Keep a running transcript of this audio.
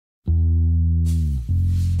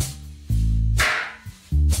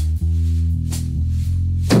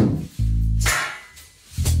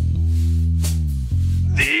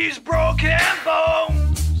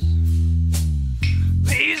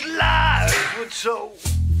would sew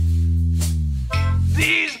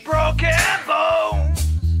these broken bones.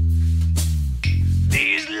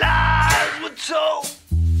 These lies would tow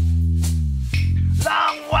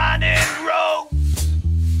long winding roads,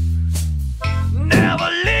 never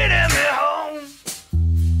leading me home.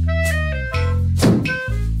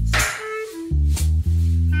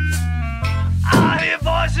 I hear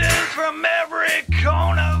voices from every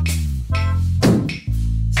corner,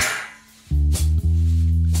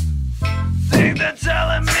 think they're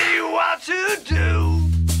telling me what to do.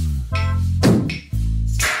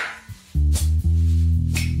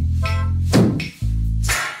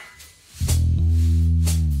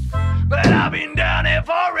 But I've been down here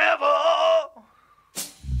forever.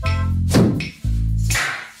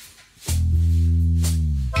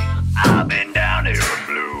 I've been down here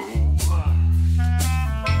blue.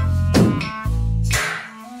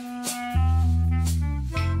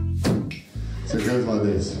 So it goes like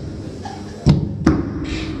this.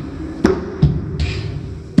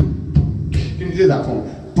 Can you do that for me?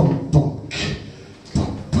 Boom, boom, boom,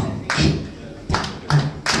 boom.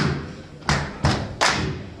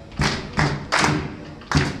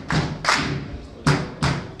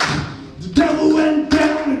 The devil went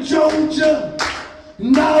down to Georgia,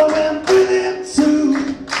 and I went with him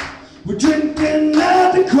too. We're drinking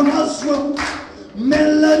at the crossroads,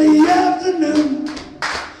 middle of the afternoon.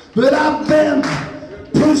 But I've been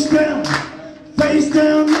pushed down, face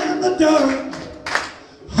down in the dirt.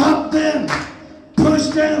 I've been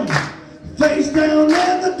pushed down, face down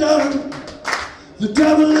in the dirt. The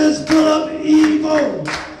devil is full of evil,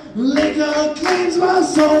 liquor cleans my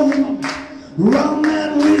soul. Rum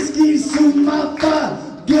and whiskey soothe my fire,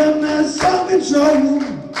 give me some control.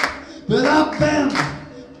 But I've been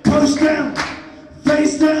pushed down,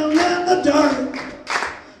 face down in the dirt.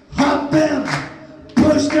 I've been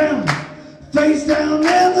pushed down, face down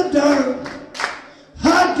in the dirt.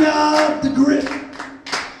 I got the grit,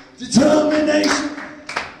 determination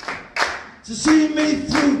to see me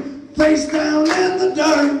through, face down in the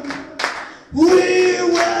dirt. We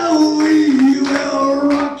will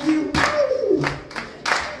rock you.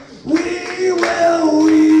 We will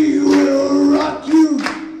rock you,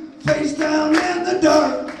 face down in the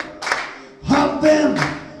dirt. I've been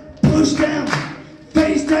pushed down,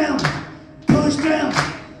 face down, pushed down,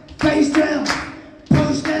 face down,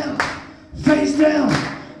 pushed down, face down,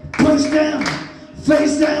 pushed down,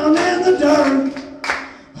 face down in the dirt.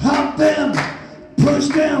 I've been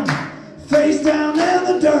pushed down, face down in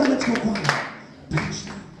the dirt. Let's go quiet. Push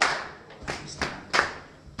down, face down,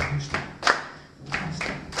 push down, face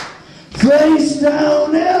down, face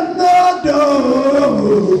down in the dirt.